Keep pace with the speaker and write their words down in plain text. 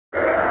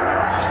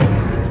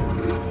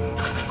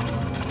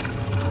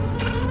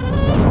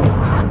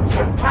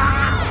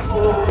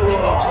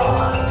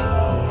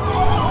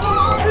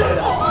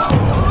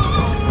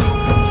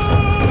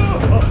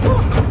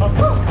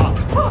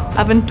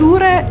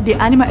Avventure, the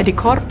anima e di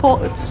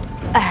corpo, it's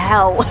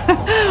hell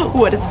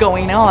what is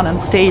going on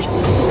stage.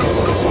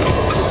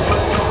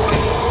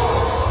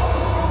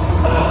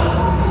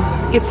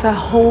 It's a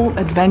whole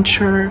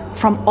adventure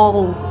from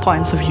all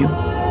points of view.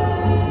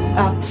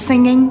 A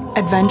singing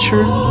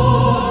adventure,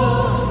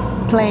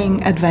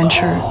 playing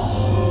adventure.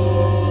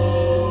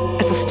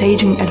 It's a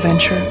staging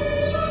adventure.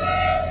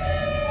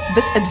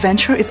 This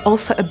adventure is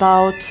also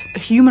about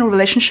human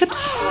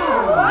relationships.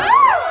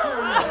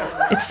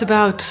 It's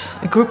about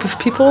a group of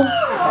people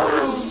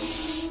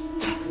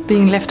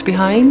being left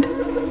behind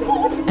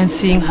and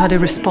seeing how they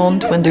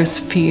respond when there's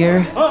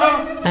fear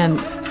and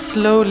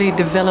slowly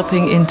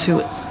developing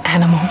into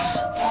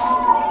animals.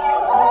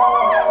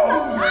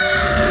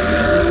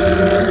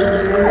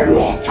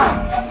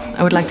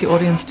 I would like the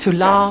audience to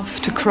laugh,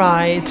 to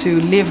cry,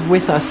 to live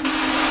with us.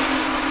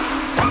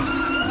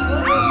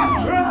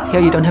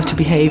 Here you don't have to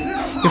behave.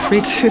 You're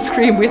free to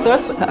scream with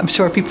us. I'm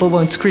sure people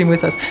won't scream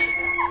with us.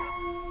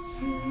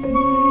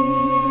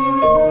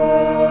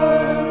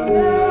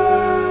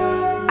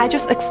 I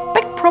just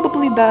expect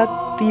probably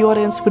that the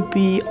audience would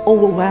be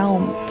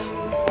overwhelmed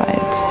by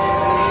it.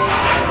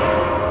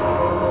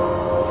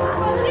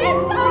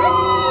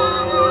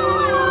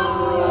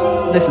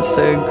 This is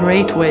a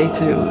great way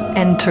to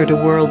enter the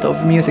world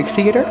of music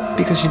theater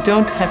because you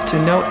don't have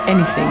to know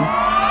anything.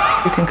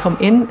 You can come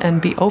in and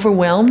be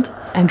overwhelmed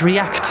and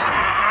react.